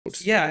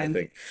world. Yeah, I and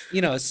think.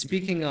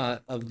 speaking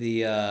of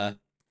the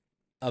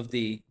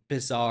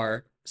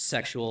bizarre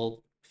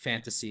sexual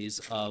fantasies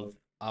of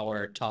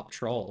our top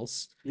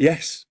trolls,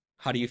 Yes.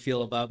 how do you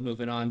feel about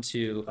moving on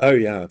to? Oh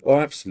yeah. Oh,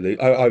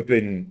 absolutely. I've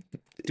been.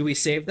 Do we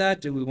save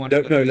that? Do we want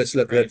to No, go no.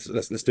 straight to Crave?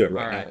 Let's do it All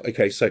right now. right.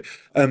 Okay. So,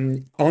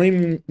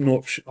 I'm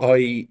not.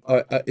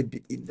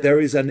 There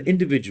is an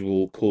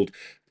individual called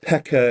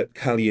Pekka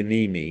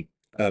Kalyanimi,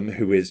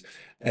 who is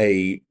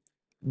a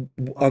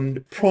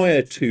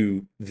prior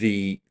to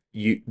the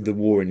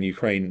war in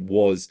Ukraine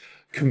was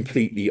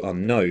completely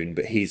unknown,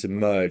 but he's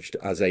emerged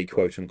as a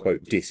quote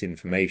unquote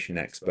disinformation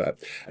expert,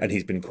 and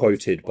he's been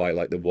quoted by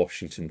like the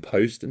Washington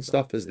Post and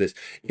stuff as this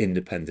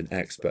independent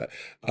expert.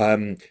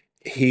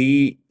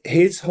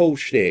 His whole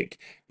shtick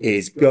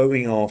is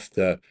going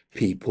after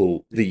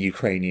people the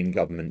Ukrainian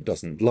government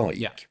doesn't Yeah.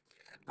 like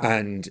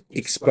and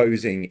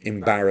exposing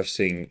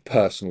embarrassing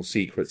personal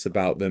secrets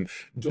about them,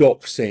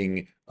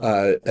 doxing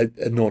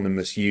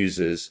anonymous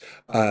users,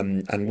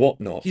 and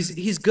whatnot.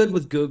 He's good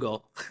with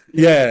Google.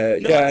 Yeah,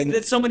 No, yeah,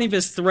 and so many of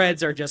his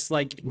threads are just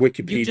like you just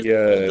pulled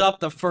Wikipedia. up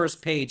the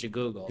first page of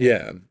Google,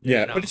 Yeah, you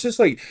yeah, but know. it's just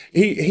like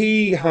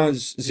he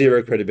has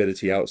zero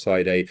credibility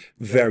outside a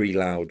very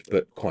loud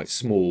but quite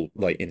small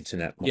like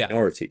internet Yeah.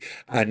 minority.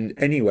 And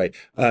anyway,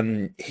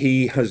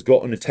 he has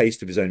gotten a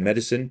taste of his own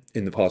medicine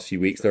in the past few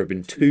weeks. There have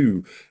been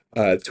two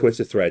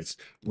Twitter threads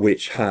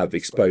which have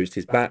exposed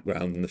his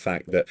background and the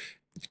fact that,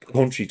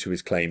 contrary to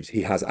his claims,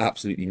 he has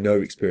absolutely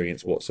no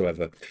experience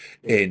whatsoever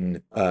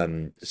in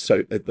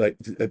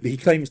he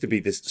claims to be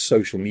this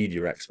social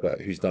media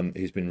expert who's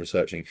been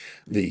researching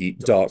the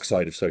dark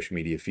side of social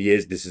media for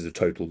years. This is a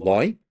total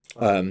lie.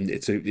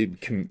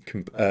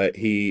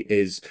 He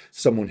is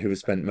someone who has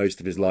spent most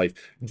of his life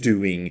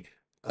doing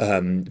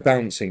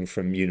bouncing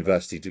from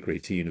university degree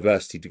to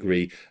university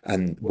degree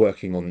and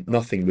working on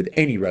nothing with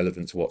any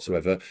relevance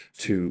whatsoever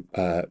to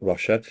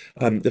Russia.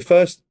 The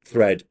first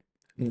thread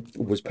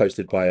was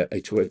posted by a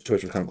Twitter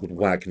account called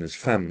Wagner's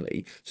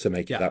Family, so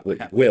make of Yeah. that what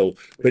you Okay. will.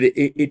 But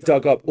it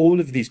dug up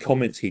all of these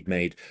comments he'd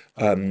made,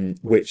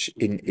 which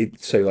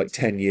so like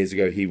 10 years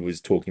ago he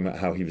was talking about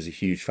how he was a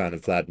huge fan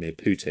of Vladimir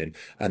Putin,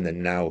 and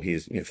then now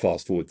he's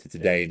fast forward to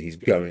today and he's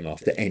going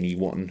after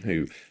anyone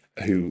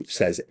who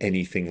says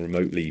anything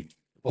remotely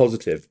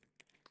positive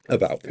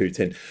about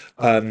Putin.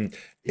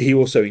 He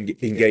also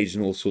engaged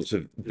in all sorts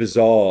of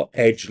bizarre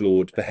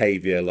edgelord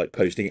behavior, like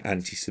posting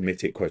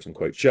anti-Semitic quote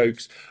unquote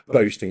jokes,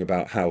 boasting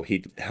about how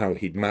he'd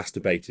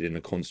masturbated in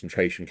a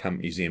concentration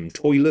camp museum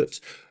toilet.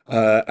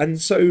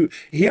 And so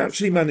he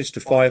actually managed to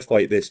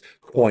firefight this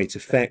quite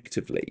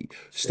effectively,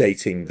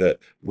 stating that,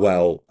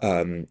 well,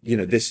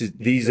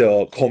 these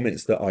are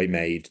comments that I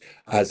made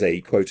as a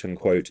quote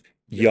unquote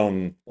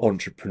young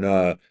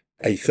entrepreneur,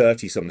 a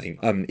 30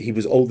 something. He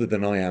was older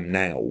than I am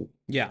now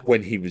Yeah.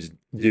 when he was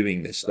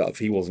doing this stuff.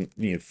 He wasn't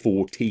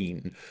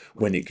 14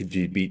 when it could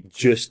be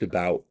just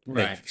about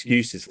make Right.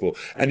 excuses for.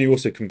 And he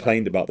also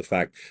complained about the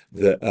fact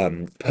that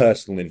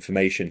personal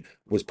information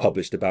was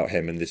published about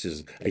him, and this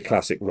is a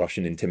classic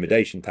Russian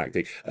intimidation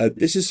tactic.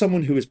 This is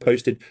someone who has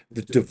posted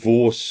the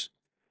divorce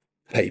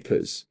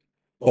papers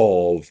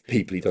of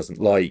people he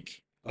doesn't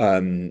like,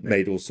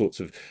 made all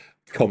sorts of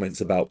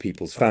comments about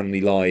people's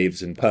family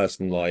lives and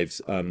personal lives,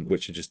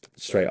 which are just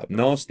straight up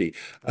nasty.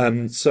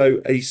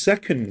 So a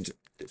second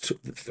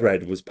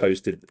thread was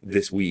posted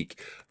this week,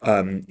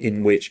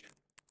 in which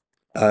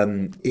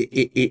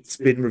it's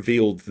been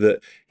revealed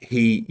that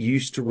he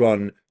used to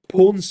run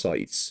porn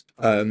sites,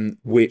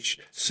 which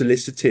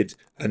solicited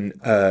and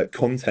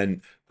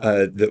content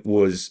that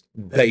was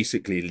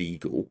basically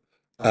illegal.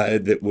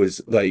 That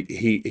was like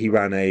he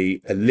ran a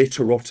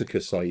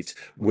literotica site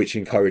which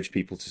encouraged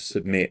people to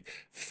submit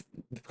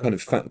kind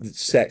of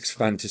sex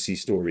fantasy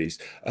stories,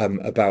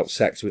 about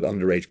sex with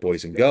underage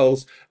boys and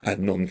girls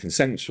and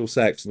non-consensual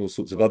sex and all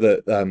sorts of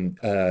other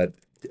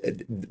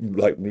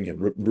like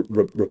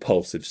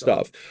repulsive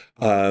stuff.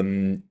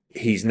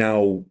 He's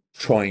now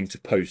trying to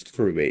post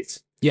through it.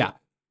 Yeah.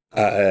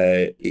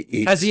 Has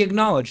he It's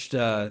acknowledged?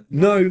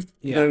 no,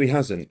 Yeah. he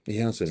hasn't. He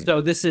hasn't. So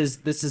this is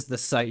the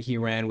site he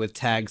ran with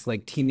tags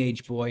like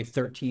teenage boy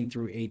 13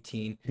 through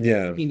 18,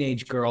 Yeah,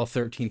 teenage girl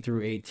 13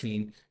 through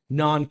 18,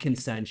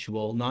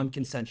 non-consensual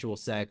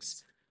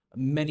sex,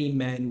 many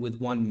men with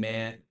one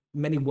man,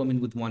 many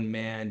women with one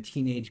man,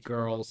 teenage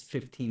girls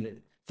 13 to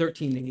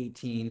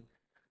 18.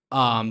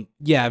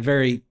 Yeah,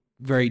 very,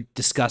 very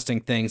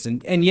disgusting things.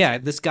 And yeah,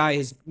 this guy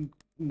has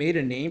made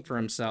a name for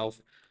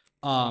himself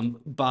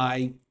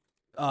by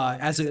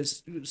as a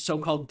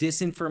so-called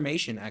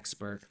disinformation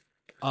expert.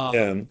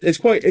 yeah. It's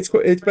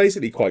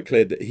basically quite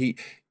clear that he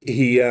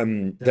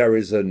there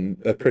is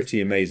a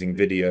pretty amazing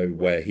video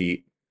where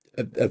he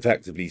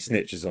effectively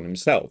snitches on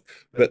himself,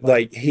 but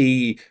like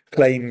he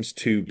claims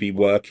to be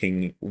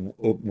working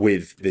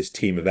with this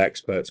team of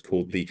experts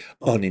called the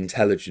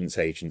Unintelligence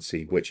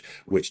Agency, which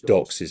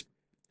doxes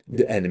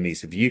the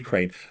enemies of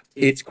Ukraine.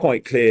 It's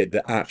quite clear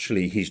that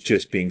actually he's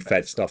just being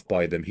fed stuff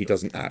by them. He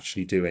doesn't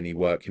actually do any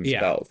work Yeah.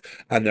 himself.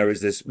 And there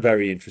is this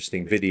very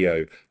interesting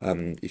video,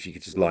 if you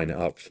could just line it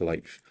up for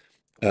like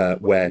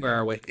where Where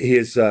are we? he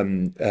is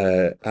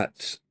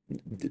at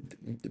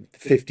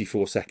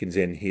 54 seconds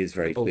in. He is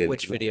very Oh, clear.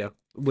 which video?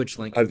 Which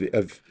link? Of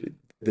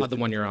Oh, the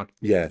one you're on.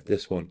 yeah,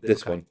 this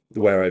Okay. one,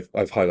 where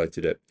I've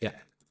highlighted it. Yeah.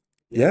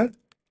 Yeah,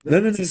 no,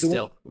 It's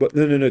still. but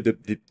no,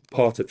 the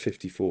part at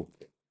 54,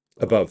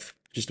 above,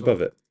 just above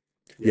it.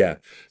 Yeah.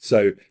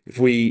 So if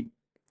we,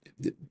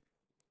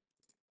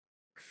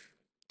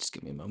 Just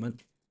give me a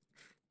moment.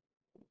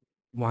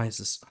 Why is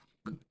this?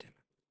 God damn it.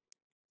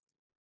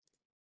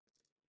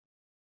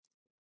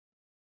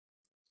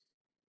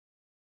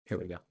 Here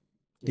we go.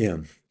 yeah.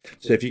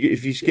 So if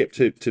you skip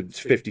to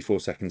 54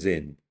 seconds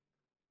in,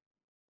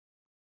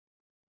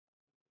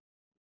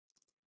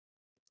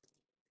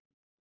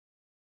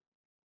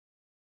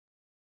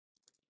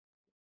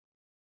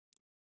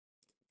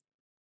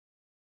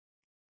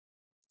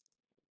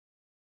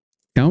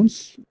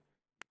 Counts.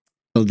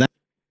 So that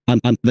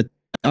but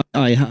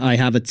I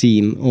have a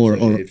team, or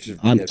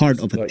I'm part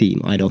of a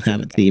team. I don't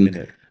have a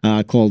team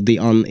called the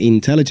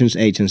Intelligence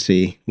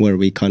Agency, where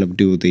we kind of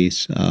do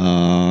these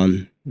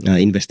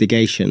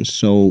investigations.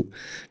 So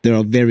there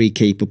are very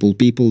capable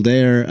people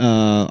there.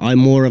 I'm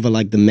more of a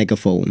like the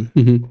megaphone.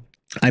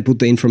 I put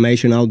the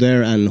information out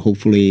there, and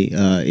hopefully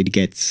it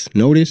gets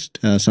noticed.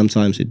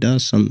 Sometimes it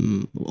does.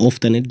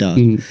 Often it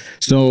does.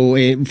 So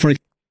for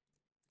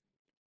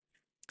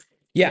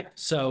Yeah.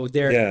 So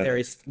there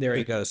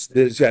he goes.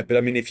 yeah, but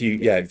I mean, if you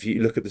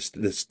look at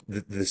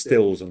the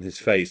stills on his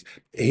face,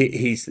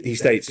 he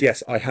states,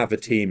 yes, I have a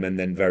team, and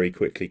then very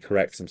quickly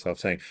corrects himself,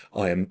 saying,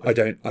 I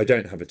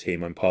don't have a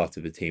team. I'm part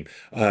of the team.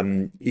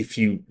 If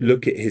you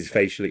look at his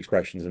facial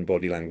expressions and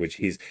body language,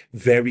 he's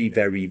very,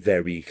 very,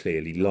 very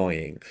clearly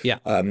lying. Yeah.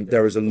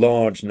 There is a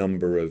large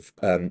number of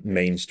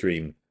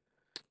mainstream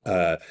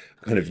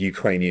kind of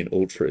Ukrainian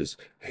ultras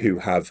who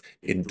have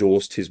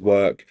endorsed his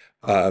work.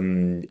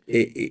 He's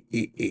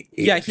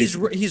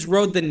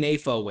rode the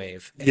NAFO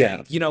wave. And,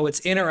 yeah, it's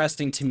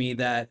interesting to me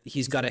that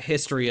he's got a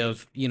history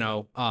of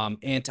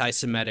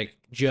anti-Semitic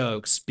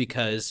jokes,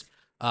 because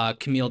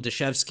Camille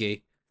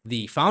Deshevsky,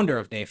 the founder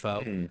of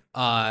NAFO,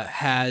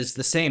 has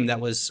the same. That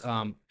was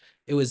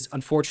it was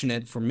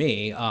unfortunate for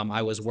me.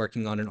 I was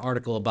working on an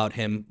article about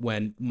him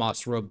when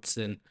Moss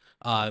Robeson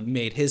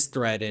made his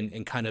thread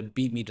and kind of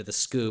beat me to the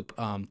scoop.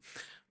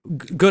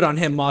 Good on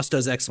him. Moss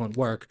does excellent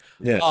work.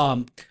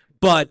 Yeah.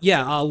 But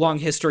yeah, a long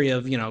history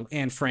of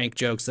Anne Frank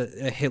jokes,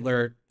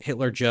 Hitler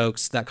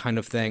jokes, that kind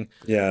of thing.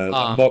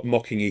 Yeah,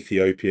 mocking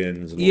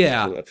Ethiopians and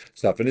all that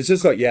stuff, and it's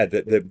just like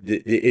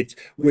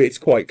it's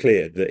quite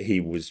clear that he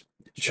was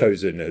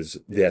chosen as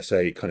the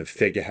SA kind of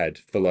figurehead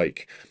for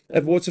like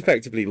what's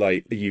effectively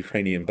like a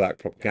Ukrainian black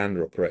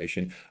propaganda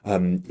operation.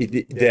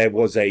 There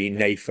was a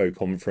NAFO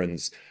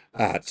conference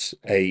at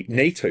a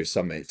NATO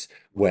summit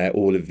where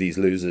all of these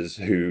losers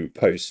who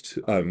post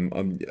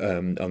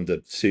under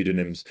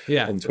pseudonyms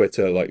on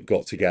Twitter like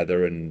got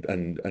together and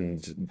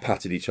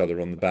patted each other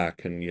on the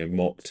back and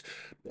mocked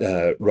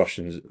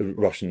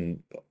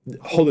Russian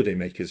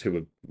holidaymakers who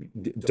were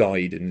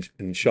died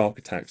in shark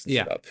attacks and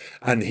stuff.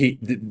 And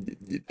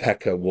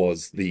Pekka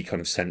was the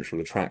kind of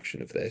central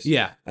attraction of this.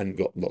 Yeah. And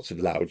got lots of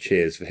loud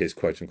cheers for his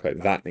quote unquote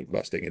Vatnik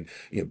busting, and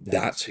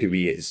that's who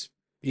he is.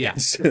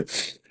 Yes. And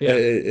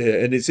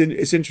it's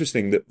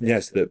interesting that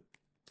that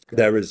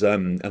there is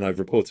and I've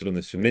reported on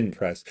this for Min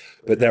Press,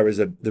 but there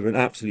an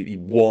absolutely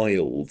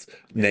wild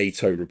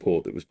NATO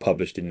report that was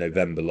published in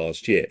November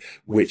last year,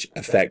 which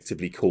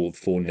effectively called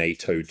for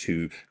NATO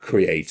to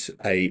create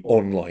a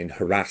online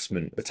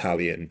harassment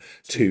battalion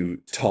to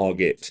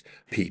target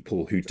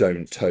people who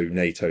don't toe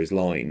NATO's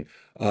line.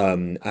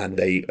 And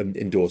they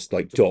endorsed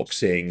like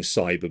doxing,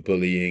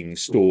 cyberbullying,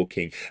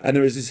 stalking, and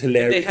there is this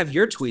hilarious. They have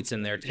your tweets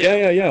in there too.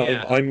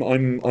 Yeah.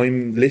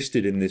 I'm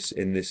listed in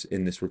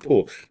this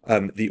report.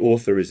 The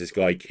author is this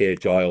guy Keir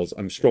Giles.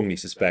 I'm strongly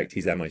suspect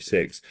he's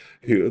MI6,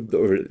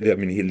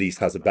 he at least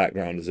has a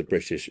background as a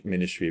British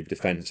Ministry of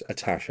Defence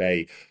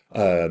attaché,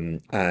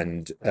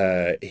 and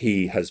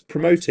he has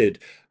promoted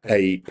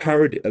a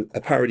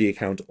parody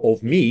account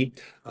of me,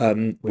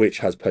 which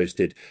has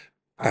posted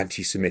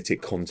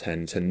anti-Semitic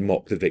content and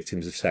mock the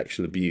victims of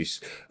sexual abuse,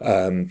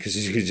 because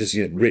it's just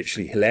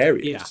richly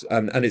hilarious.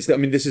 And it's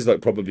this is like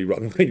probably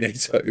run by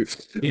NATO.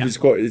 It's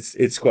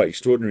quite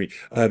extraordinary.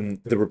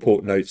 The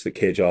report notes that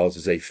Keir Giles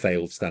is a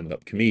failed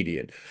stand-up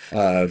comedian,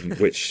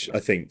 which I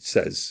think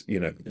says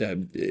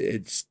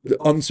it's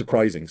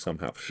unsurprising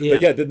somehow.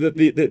 But yeah,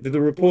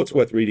 the report's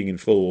worth reading in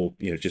full.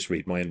 Just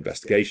read my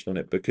investigation on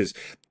it, because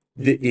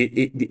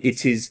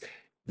it is.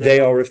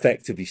 They are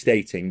effectively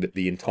stating that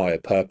the entire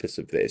purpose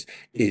of this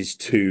is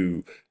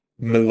to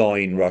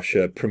malign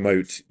Russia,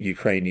 promote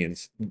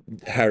Ukrainians'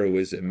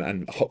 heroism,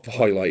 and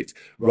highlight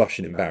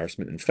Russian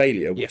embarrassment and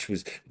failure, which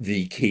was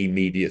the key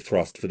media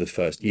thrust for the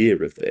first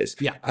year of this.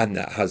 And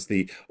that has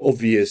the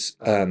obvious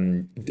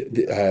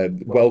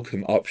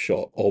welcome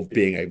upshot of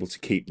being able to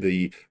keep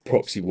the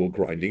proxy war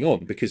grinding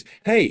on, because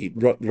hey,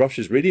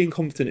 Russia's really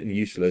incompetent and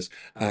useless,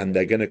 and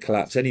they're going to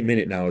collapse any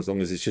minute now, as long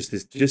as it's just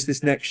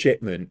this next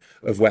shipment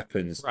of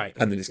weapons,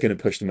 and then it's going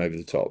to push them over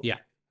the top.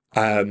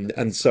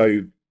 And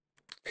so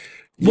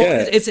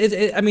Well,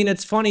 Yeah. I mean,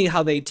 it's funny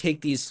how they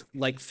take these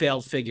like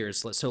failed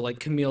figures. So like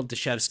Camille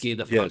Deshevsky,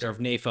 the founder of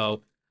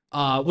NAFO,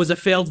 was a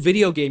failed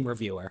video game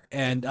reviewer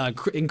and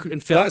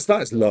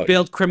That's low.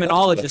 failed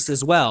criminologist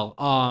as well.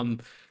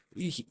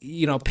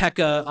 You know,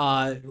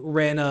 Pekka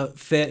ran a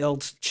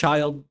failed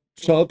child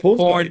porn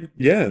porn, site.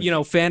 Yeah. you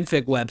know,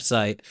 fanfic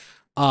website.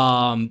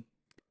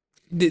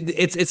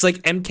 It's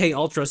like MK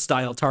Ultra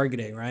style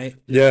targeting, right?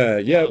 Yeah,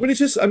 yeah. Well, it's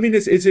just, I mean,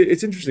 it's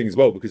interesting as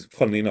well because,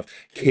 funnily enough,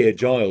 Keir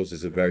Giles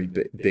is a very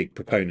big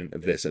proponent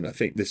of this, and I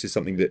think this is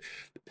something that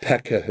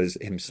Pekka has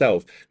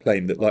himself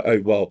claimed that, like,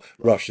 oh well,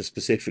 Russia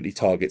specifically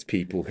targets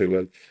people who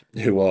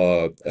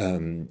are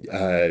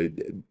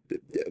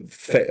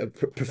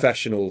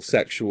professional,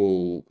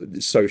 sexual,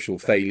 social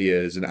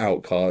failures and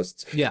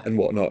outcasts, Yeah. and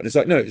whatnot. And it's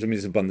like, no, I mean,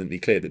 it's abundantly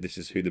clear that this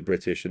is who the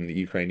British and the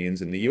Ukrainians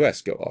and the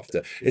US go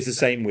after. It's the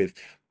same with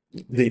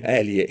the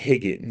Elliot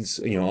Higgins,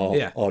 you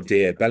know, our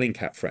dear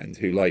Bellingcat friend,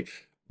 who like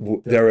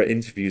there are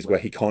interviews where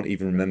he can't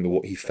even remember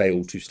what he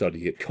failed to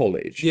study at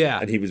college. Yeah.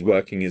 And he was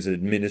working as an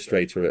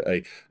administrator at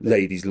a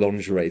ladies'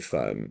 lingerie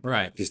firm.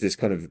 Right. Just this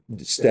kind of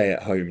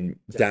stay-at-home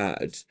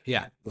dad.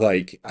 Yeah.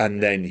 Like,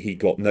 and then he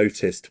got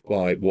noticed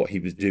by what he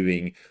was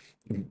doing.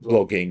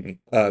 Blogging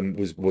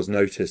was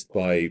noticed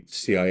by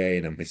CIA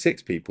and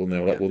MI6 people, and they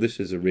were like, well, this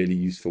is a really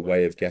useful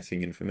way of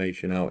getting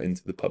information out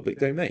into the public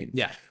domain.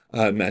 Yeah.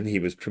 And he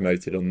was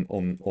promoted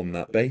on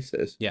that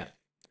basis. Yeah.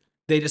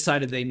 They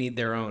decided they need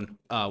their own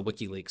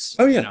WikiLeaks.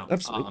 Oh yeah, you know?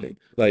 absolutely.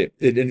 Like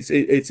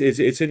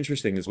it's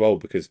interesting as well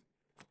because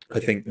I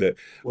think that,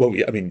 well,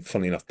 yeah, I mean,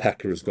 funnily enough,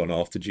 Pekka has gone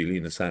after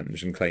Julian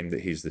Assange and claimed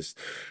that he's this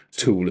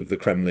tool of the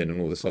Kremlin and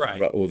all this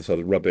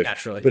other rubbish.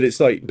 Naturally. But it's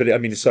like, I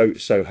mean, so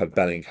have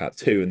Bellingcat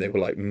too, and they were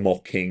like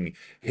mocking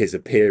his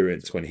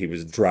appearance when he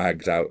was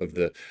dragged out of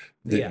the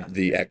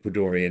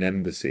Ecuadorian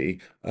embassy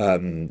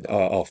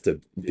after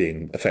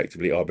being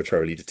effectively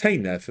arbitrarily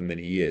detained there for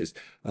many years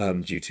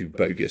due to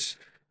bogus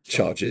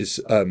charges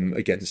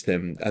against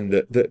him, and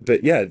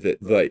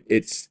like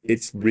it's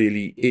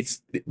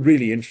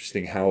really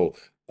interesting how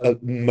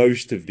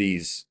most of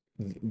these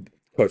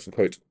quote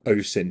unquote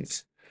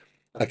OSINT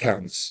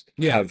accounts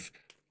have,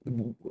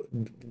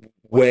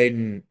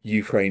 when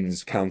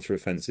Ukraine's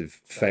counteroffensive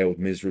failed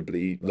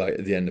miserably, like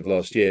at the end of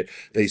last year,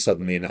 they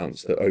suddenly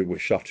announced that, oh, we're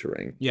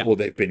shuttering. Yeah. Or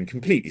they've been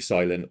completely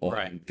silent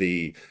on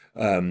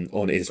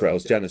on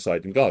Israel's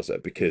genocide in Gaza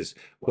because,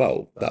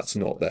 well, that's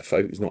not their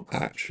focus. It's not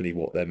actually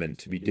what they're meant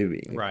to be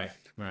doing. Right.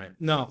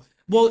 No.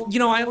 Well, you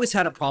know, I always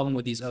had a problem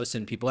with these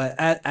OSINT people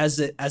as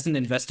an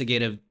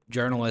investigative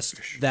journalist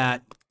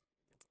that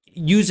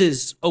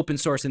uses open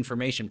source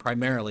information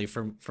primarily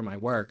for my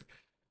work.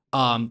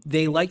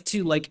 They like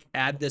to like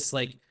add this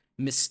like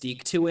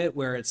mystique to it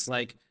where it's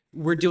like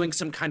we're doing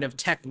some kind of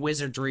tech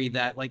wizardry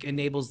that like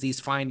enables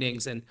these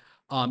findings, and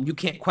you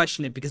can't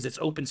question it because it's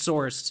open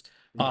sourced.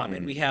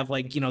 And we have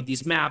like, you know,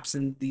 these maps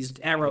and these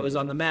arrows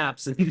on the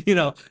maps, and you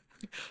know,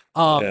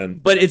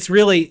 but it's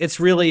really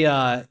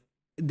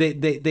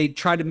they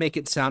try to make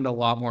it sound a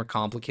lot more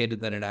complicated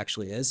than it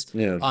actually is.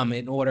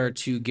 In order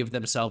to give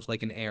themselves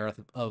like an air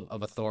of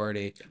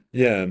authority.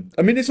 Yeah,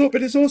 I mean, it's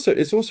also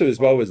as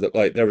well as that,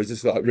 like, there is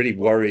this like really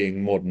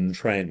worrying modern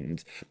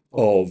trend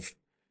of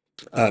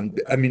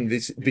I mean,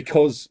 this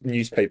because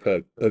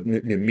newspaper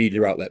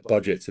media outlet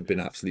budgets have been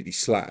absolutely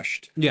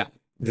slashed. Yeah.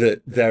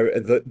 So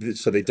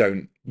they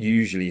don't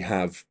usually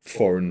have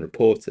foreign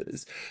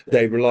reporters.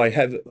 They rely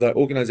the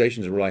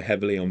organizations rely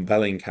heavily on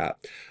Bellingcat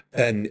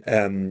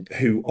and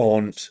who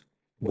aren't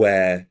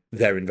where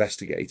they're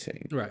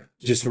investigating, right?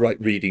 Just for like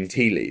reading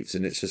tea leaves,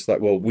 and it's just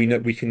like, well,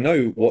 we can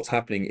know what's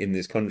happening in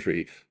this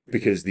country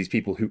because these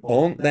people who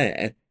aren't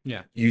there,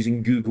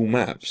 using Google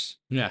Maps,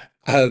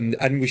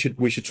 and we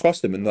should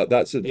trust them, and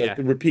that's a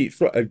repeat.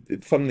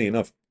 Funnily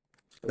enough,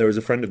 there was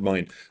a friend of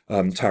mine,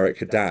 Tarek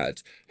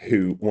Haddad,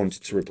 who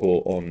wanted to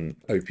report on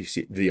the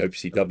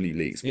OPCW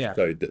leaks, which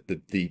showed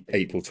that the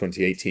April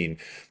 2018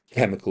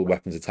 chemical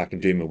weapons attack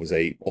in Douma was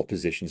a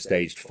opposition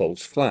staged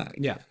false flag.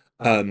 Yeah.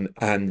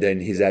 And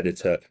then his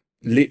editor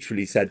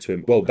literally said to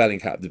him, well,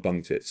 Bellingcat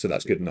debunked it, so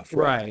that's good enough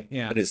for us.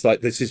 Yeah. And it's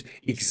like, this is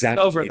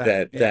exactly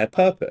their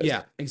purpose.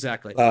 Yeah,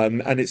 exactly.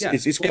 And it's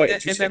quite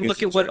interesting. And then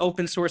look at what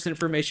open source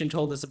information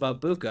told us about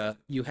Bucha.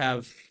 You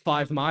have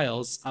 5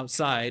 miles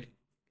outside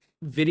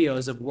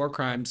videos of war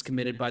crimes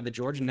committed by the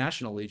Georgian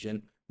National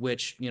Legion,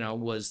 which, you know,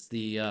 was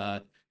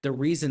the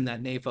reason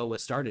that NAFO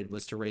was started,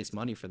 was to raise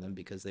money for them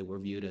because they were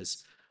viewed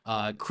as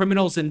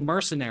criminals and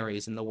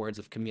mercenaries, in the words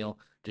of Camille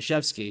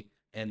Deshevsky,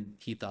 and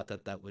he thought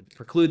that would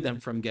preclude them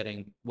from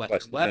getting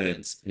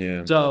weapons.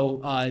 Yeah.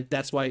 So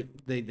that's why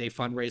they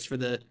fundraised for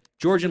the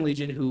Georgian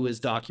Legion, who was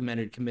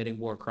documented committing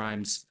war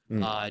crimes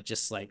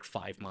just like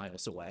 5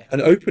 miles away,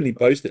 and openly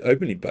boast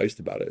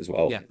about it as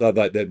well.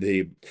 Like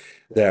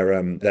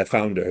their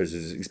founder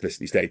has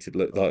explicitly stated,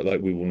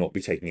 like we will not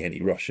be taking any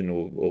Russian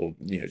or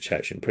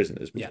Chechen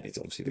prisoners. It's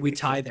obviously we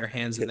tie their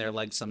hands and their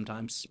legs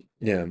sometimes.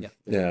 And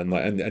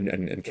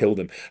kill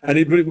them. And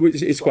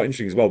it's quite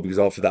interesting as well, because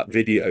after that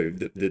video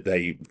that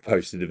they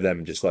posted of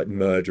them just like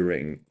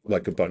murdering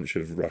like a bunch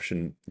of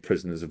Russian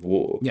prisoners of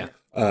war,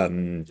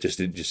 just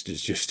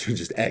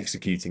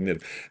executing them.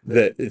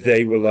 That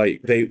they were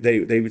like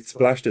they would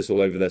splashed us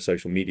all over their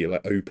social media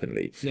like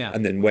openly, Yeah.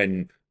 and then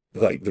when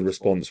like the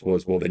response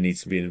was, well, there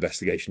needs to be an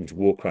investigation into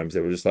war crimes,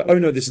 they were just like, oh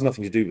no, this has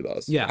nothing to do with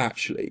us. Yeah.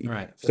 Actually.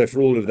 Right. So for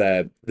all of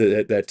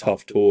their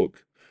tough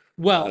talk.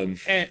 Well,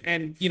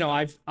 and you know,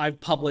 I've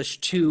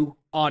published 2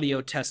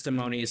 audio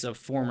testimonies of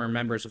former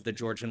members of the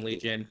Georgian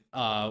Legion.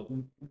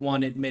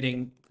 One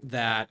admitting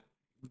that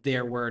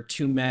there were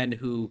 2 men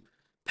who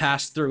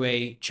passed through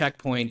a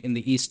checkpoint in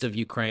the east of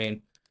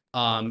Ukraine,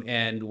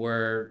 and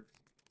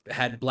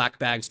had black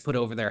bags put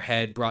over their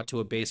head, brought to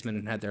a basement,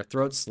 and had their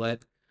throats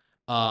slit,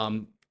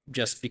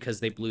 just because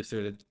they blew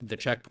through the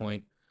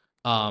checkpoint.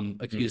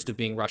 Accused of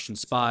being Russian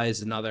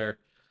spies. Another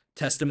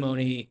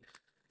testimony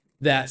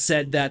that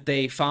said that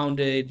they found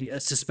a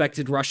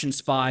suspected Russian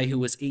spy who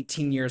was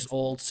 18 years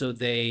old, so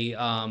they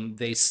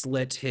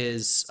slit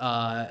his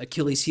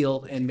Achilles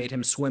heel and made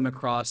him swim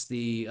across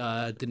the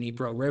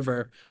Dnipro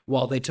River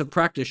while they took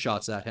practice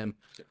shots at him.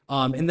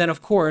 And then,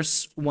 of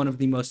course, one of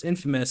the most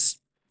infamous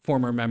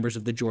former members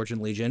of the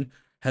Georgian Legion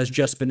has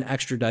just been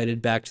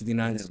extradited back to the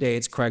United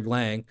States, Craig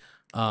Lang.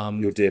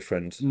 Your dear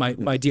friend.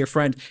 My dear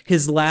friend.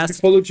 His last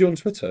followed you on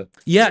Twitter.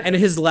 Yeah, and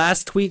his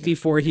last tweet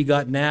before he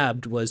got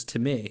nabbed was to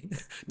me.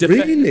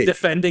 Really?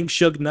 Defending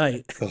Suge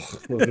Knight. Oh,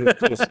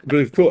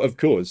 well, of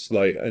course,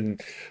 like,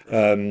 and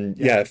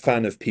yeah,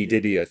 fan of P.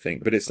 Diddy, I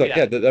think. But it's like,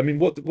 I mean,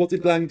 what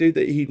did Lang do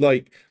that he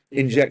like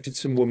injected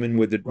some woman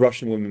with a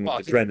Russian woman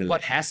with adrenaline?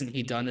 What hasn't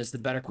he done is the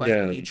better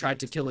question. Yeah. He tried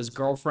to kill his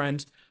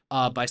girlfriend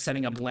by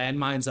setting up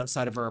landmines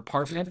outside of her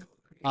apartment.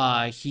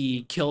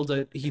 He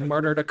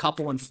murdered a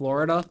couple in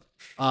Florida.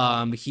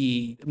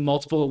 He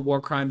multiple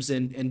war crimes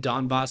in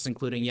Donbass,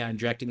 including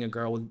injecting a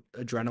girl with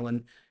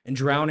adrenaline and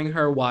drowning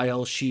her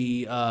while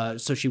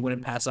so she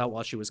wouldn't pass out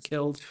while she was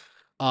killed.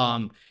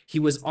 He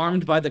was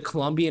armed by the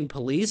Colombian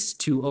police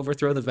to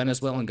overthrow the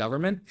Venezuelan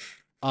government.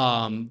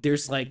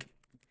 There's like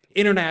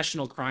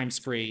international crime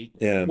spree,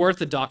 worth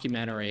a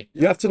documentary.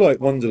 You have to like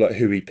wonder like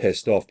who he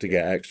pissed off to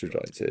get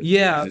extradited.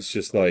 Yeah, it's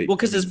just like, well,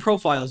 because his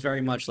profile is very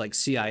much like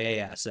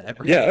CIA asset.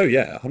 Right?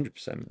 Yeah,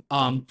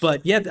 100%.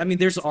 But yeah, I mean,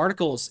 there's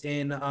articles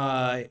in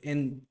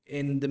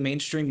the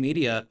mainstream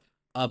media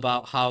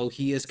about how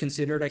he is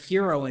considered a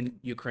hero in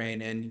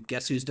Ukraine, and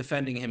guess who's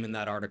defending him in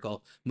that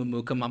article?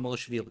 Mamuka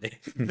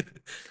Mamulashvili.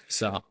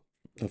 So.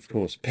 Of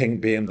course,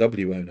 pink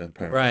BMW owner,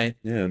 apparently. Right.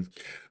 Yeah,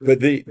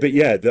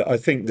 I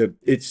think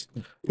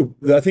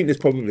I think there's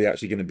probably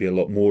actually going to be a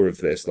lot more of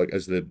this, like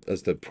as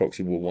the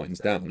proxy war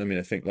winds down. I mean,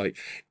 I think like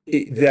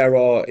there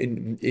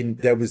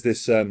was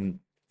this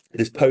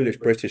this Polish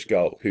British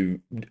girl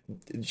who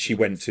she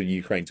went to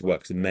Ukraine to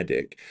work as a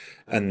medic,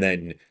 and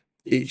then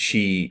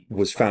she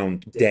was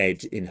found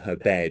dead in her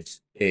bed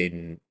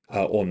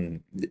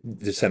on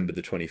December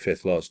the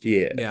 25th last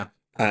year. Yeah.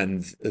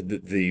 And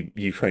the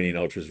Ukrainian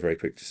ultras were very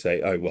quick to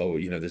say, oh, well,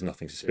 you know, there's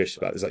nothing suspicious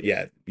about it. It's like,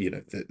 yeah, you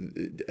know,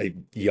 a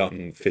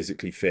young,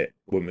 physically fit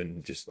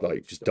woman just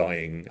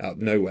dying out of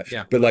nowhere.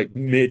 Yeah. But like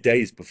mere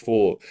days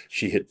before,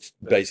 she had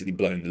basically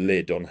blown the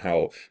lid on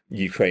how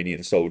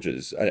Ukrainian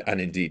soldiers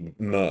and indeed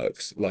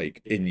mercs,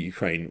 like in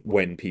Ukraine,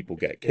 when people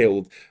get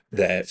killed,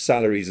 their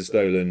salaries are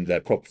stolen,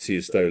 their property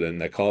is stolen,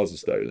 their cars are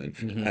stolen.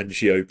 Mm-hmm. And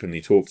she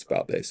openly talked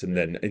about this. And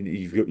then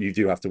you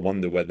do have to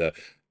wonder whether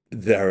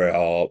there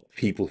are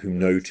people who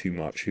know too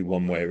much who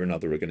one way or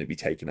another are going to be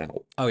taken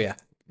out. Oh yeah.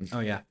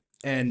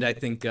 And I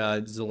think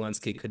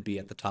Zelensky could be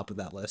at the top of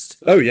that list.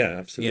 Oh yeah,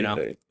 absolutely. You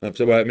know?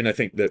 Absolutely. I mean, I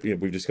think that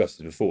we've discussed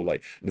it before.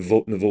 Like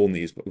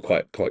Navalny is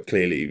quite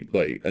clearly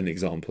like an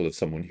example of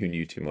someone who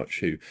knew too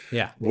much, who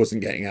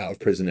wasn't getting out of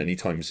prison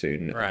anytime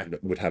soon, and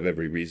would have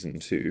every reason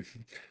to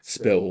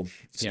spill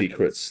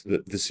secrets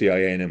that the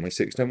CIA and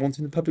MI6 don't want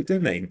in the public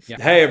domain.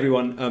 Yeah. Hey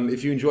everyone,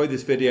 if you enjoyed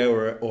this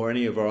video or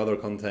any of our other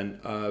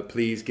content,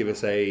 please give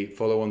us a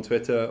follow on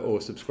Twitter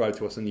or subscribe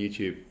to us on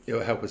YouTube. It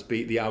will help us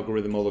beat the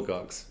algorithm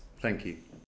oligarchs. Thank you.